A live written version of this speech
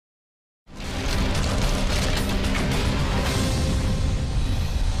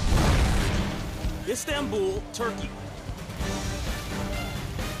Istanbul, Turkey.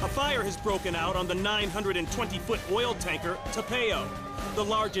 A fire has broken out on the 920-foot oil tanker Tapeo, the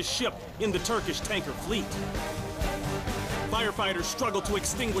largest ship in the Turkish tanker fleet. Firefighters struggle to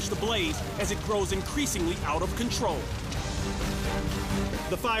extinguish the blaze as it grows increasingly out of control.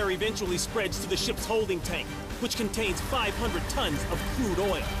 The fire eventually spreads to the ship's holding tank, which contains 500 tons of crude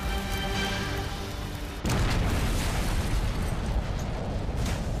oil.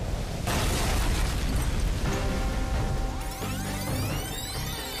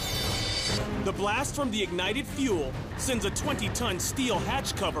 The blast from the ignited fuel sends a 20-ton steel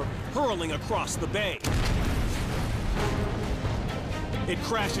hatch cover hurling across the bay. It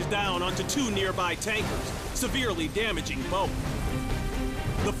crashes down onto two nearby tankers, severely damaging both.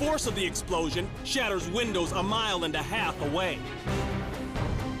 The force of the explosion shatters windows a mile and a half away.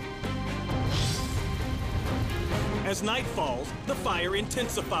 As night falls, the fire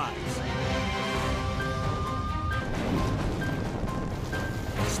intensifies.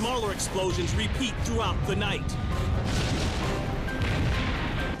 Smaller explosions repeat throughout the night.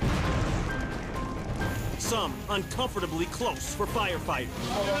 Some uncomfortably close for firefighters.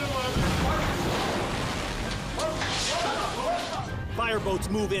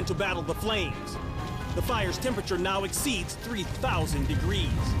 Fireboats move in to battle the flames. The fire's temperature now exceeds 3,000 degrees.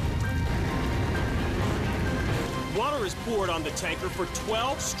 Water is poured on the tanker for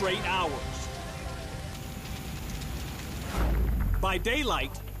 12 straight hours. By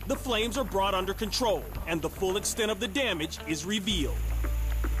daylight, the flames are brought under control, and the full extent of the damage is revealed.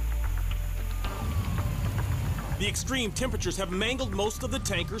 The extreme temperatures have mangled most of the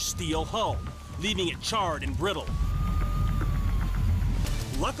tanker's steel hull, leaving it charred and brittle.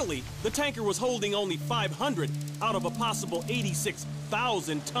 Luckily, the tanker was holding only 500 out of a possible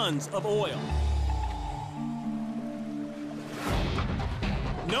 86,000 tons of oil.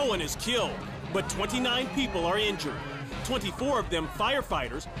 No one is killed, but 29 people are injured. 24 of them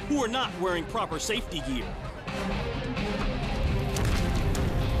firefighters who are not wearing proper safety gear.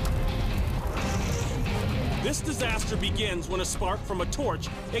 This disaster begins when a spark from a torch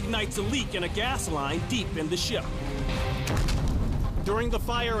ignites a leak in a gas line deep in the ship. During the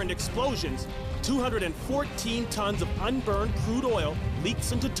fire and explosions, 214 tons of unburned crude oil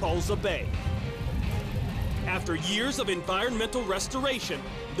leaks into Tulsa Bay. After years of environmental restoration,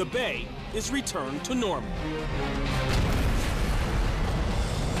 the bay is returned to normal.